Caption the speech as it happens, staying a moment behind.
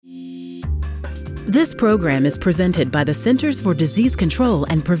This program is presented by the Centers for Disease Control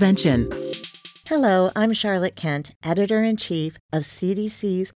and Prevention. Hello, I'm Charlotte Kent, Editor-in-Chief of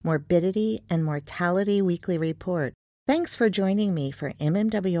CDC's Morbidity and Mortality Weekly Report. Thanks for joining me for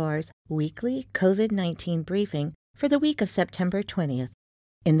MMWR's weekly COVID-19 briefing for the week of September 20th.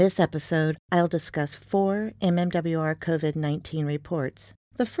 In this episode, I'll discuss 4 MMWR COVID-19 reports.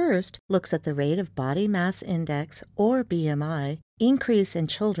 The first looks at the rate of body mass index, or BMI, increase in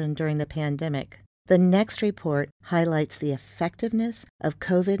children during the pandemic. The next report highlights the effectiveness of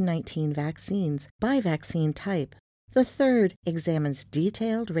COVID-19 vaccines by vaccine type. The third examines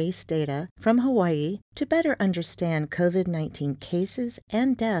detailed race data from Hawaii to better understand COVID-19 cases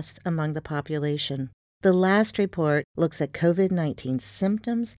and deaths among the population. The last report looks at COVID-19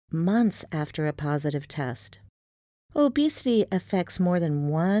 symptoms months after a positive test. Obesity affects more than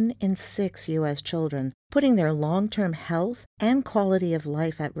 1 in 6 U.S. children, putting their long-term health and quality of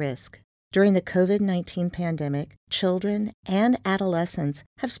life at risk. During the COVID-19 pandemic, children and adolescents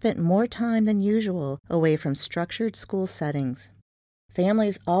have spent more time than usual away from structured school settings.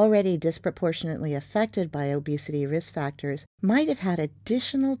 Families already disproportionately affected by obesity risk factors might have had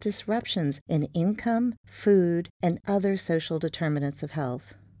additional disruptions in income, food, and other social determinants of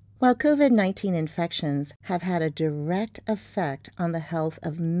health. While COVID-19 infections have had a direct effect on the health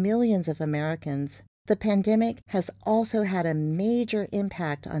of millions of Americans, the pandemic has also had a major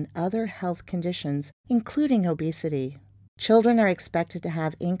impact on other health conditions, including obesity. Children are expected to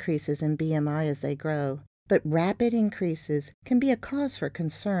have increases in BMI as they grow, but rapid increases can be a cause for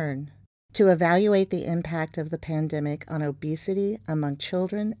concern. To evaluate the impact of the pandemic on obesity among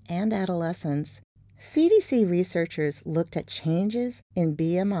children and adolescents, CDC researchers looked at changes in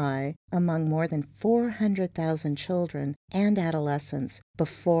BMI among more than 400,000 children and adolescents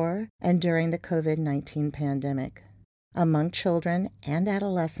before and during the COVID-19 pandemic. Among children and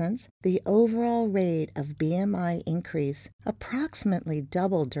adolescents, the overall rate of BMI increase approximately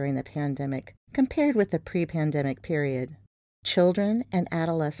doubled during the pandemic compared with the pre-pandemic period. Children and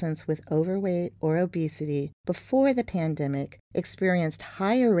adolescents with overweight or obesity before the pandemic experienced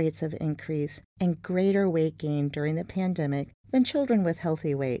higher rates of increase and greater weight gain during the pandemic than children with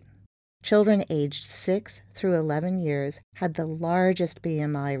healthy weight. Children aged 6 through 11 years had the largest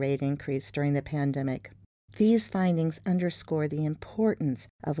BMI rate increase during the pandemic. These findings underscore the importance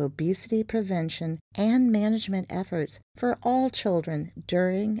of obesity prevention and management efforts for all children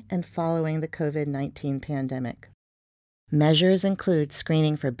during and following the COVID-19 pandemic. Measures include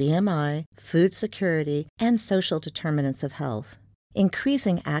screening for BMI, food security, and social determinants of health,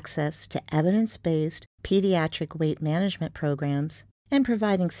 increasing access to evidence-based pediatric weight management programs, and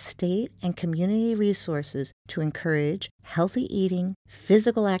providing state and community resources to encourage healthy eating,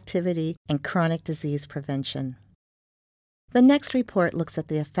 physical activity, and chronic disease prevention. The next report looks at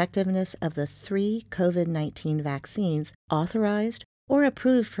the effectiveness of the 3 COVID-19 vaccines authorized or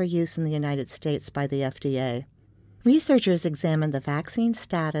approved for use in the United States by the FDA. Researchers examined the vaccine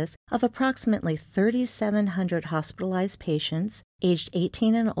status of approximately 3,700 hospitalized patients aged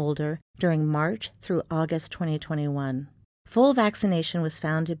 18 and older during March through August 2021. Full vaccination was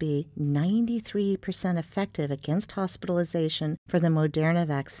found to be 93% effective against hospitalization for the Moderna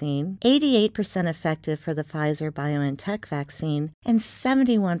vaccine, 88% effective for the Pfizer-BioNTech vaccine, and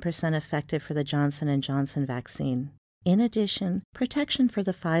 71% effective for the Johnson & Johnson vaccine. In addition, protection for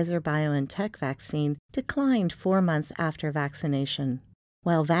the Pfizer-BioNTech vaccine declined 4 months after vaccination.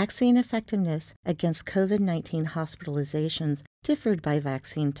 While vaccine effectiveness against COVID-19 hospitalizations differed by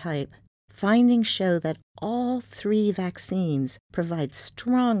vaccine type, findings show that all 3 vaccines provide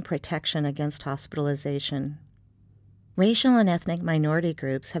strong protection against hospitalization. Racial and ethnic minority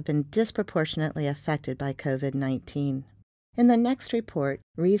groups have been disproportionately affected by COVID-19. In the next report,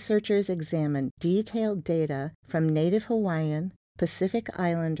 researchers examined detailed data from Native Hawaiian, Pacific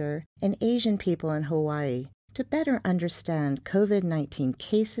Islander, and Asian people in Hawaii to better understand COVID-19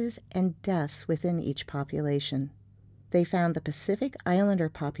 cases and deaths within each population. They found the Pacific Islander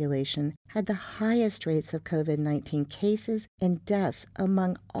population had the highest rates of COVID-19 cases and deaths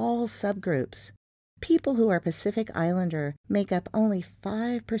among all subgroups. People who are Pacific Islander make up only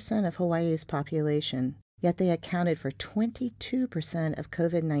 5% of Hawaii's population, yet they accounted for 22% of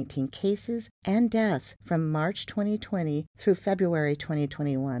COVID-19 cases and deaths from March 2020 through February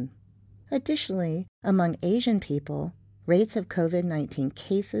 2021. Additionally, among Asian people, rates of COVID-19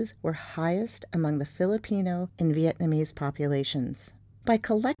 cases were highest among the Filipino and Vietnamese populations. By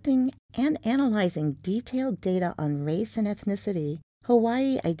collecting and analyzing detailed data on race and ethnicity,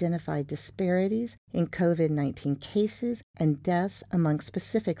 Hawaii identified disparities in COVID-19 cases and deaths among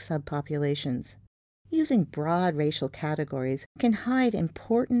specific subpopulations. using broad racial categories can hide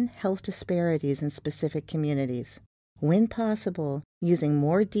important health disparities in specific communities. When possible, using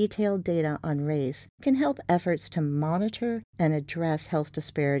more detailed data on race can help efforts to monitor and address health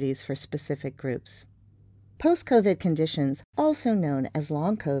disparities for specific groups. Post-COVID conditions, also known as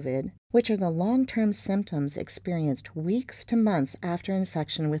long COVID, which are the long-term symptoms experienced weeks to months after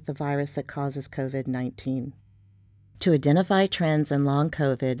infection with the virus that causes COVID-19. To identify trends in long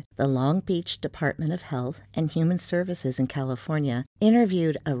COVID, the Long Beach Department of Health and Human Services in California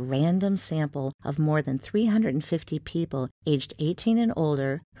interviewed a random sample of more than 350 people aged 18 and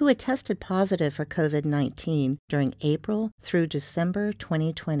older who had tested positive for COVID-19 during April through December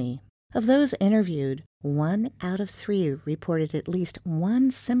 2020. Of those interviewed, 1 out of 3 reported at least one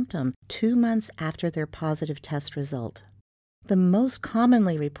symptom 2 months after their positive test result. The most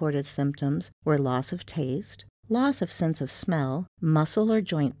commonly reported symptoms were loss of taste, loss of sense of smell, muscle or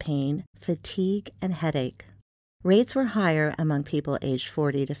joint pain, fatigue, and headache. Rates were higher among people aged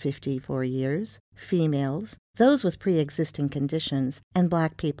 40 to 54 years, females, those with pre-existing conditions, and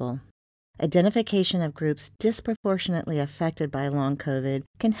Black people. Identification of groups disproportionately affected by long COVID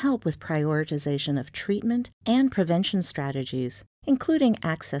can help with prioritization of treatment and prevention strategies, including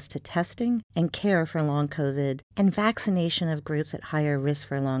access to testing and care for long COVID and vaccination of groups at higher risk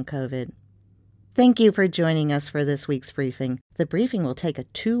for long COVID. Thank you for joining us for this week's briefing. The briefing will take a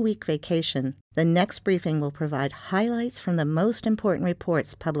 2-week vacation. The next briefing will provide highlights from the most important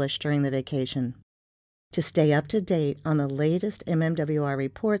reports published during the vacation. To stay up to date on the latest MMWR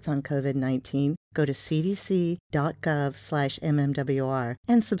reports on COVID-19, go to cdc.gov/MMWR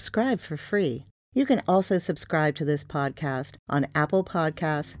and subscribe for free. You can also subscribe to this podcast on Apple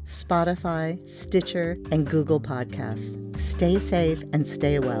Podcasts, Spotify, Stitcher, and Google Podcasts. Stay safe and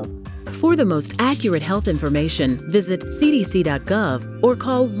stay well. For the most accurate health information, visit cdc.gov or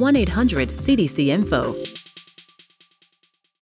call 1-800-CDC-INFO.